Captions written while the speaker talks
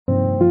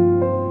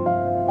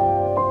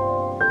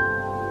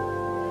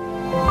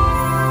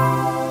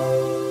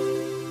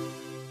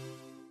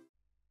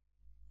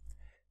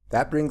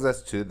That brings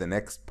us to the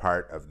next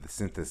part of the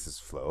synthesis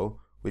flow,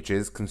 which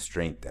is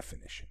constraint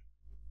definition.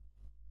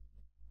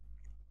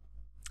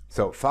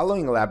 So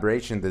following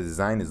elaboration, the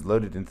design is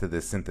loaded into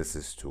the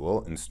synthesis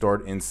tool and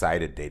stored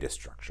inside a data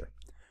structure.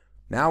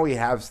 Now we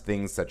have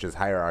things such as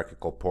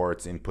hierarchical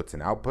ports, inputs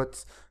and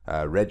outputs,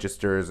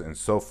 registers, and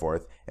so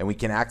forth, and we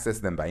can access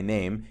them by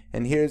name.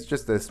 And here's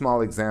just a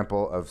small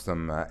example of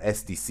some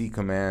SDC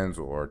commands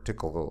or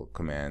typical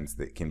commands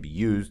that can be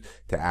used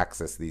to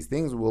access these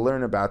things. We'll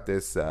learn about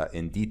this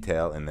in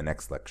detail in the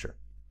next lecture.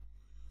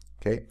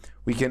 Okay,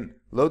 we can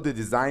load the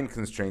design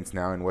constraints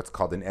now in what's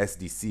called an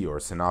SDC or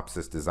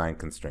synopsis design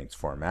constraints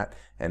format,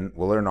 and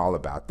we'll learn all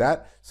about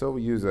that. So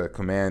we use a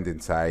command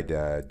inside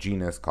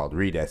genus called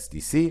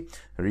read_SDC,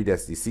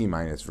 read_SDC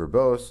minus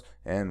verbose,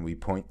 and we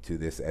point to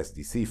this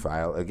SDC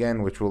file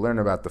again, which we'll learn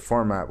about the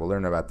format, we'll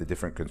learn about the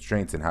different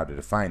constraints and how to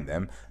define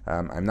them.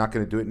 I'm not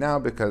going to do it now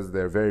because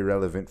they're very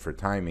relevant for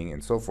timing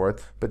and so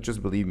forth, but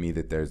just believe me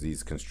that there's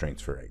these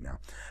constraints for right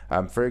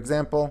now. For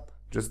example,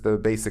 just the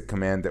basic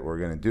command that we're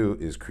going to do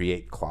is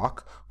create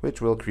clock, which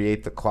will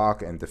create the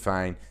clock and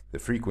define the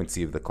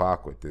frequency of the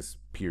clock with this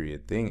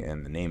period thing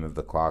and the name of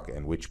the clock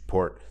and which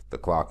port the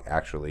clock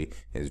actually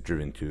is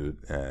driven to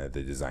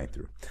the design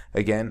through.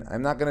 Again,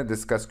 I'm not going to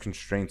discuss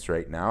constraints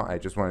right now. I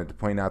just wanted to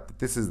point out that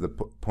this is the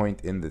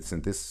point in the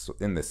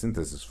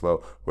synthesis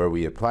flow where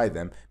we apply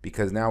them,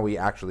 because now we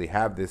actually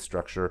have this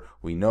structure.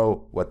 We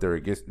know what the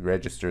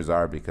registers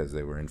are because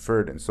they were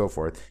inferred and so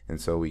forth, and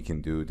so we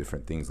can do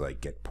different things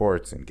like get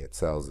ports and get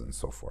cells and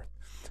so forth.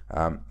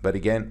 But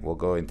again, we'll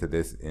go into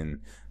this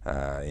in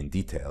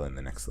detail in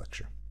the next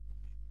lecture.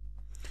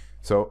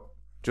 So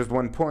just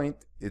one point,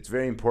 it's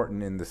very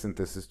important in the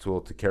synthesis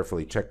tool to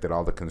carefully check that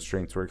all the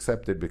constraints were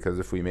accepted, because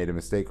if we made a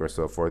mistake or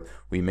so forth,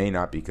 we may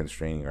not be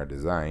constraining our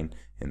design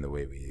in the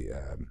way we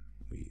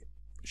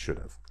should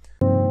have.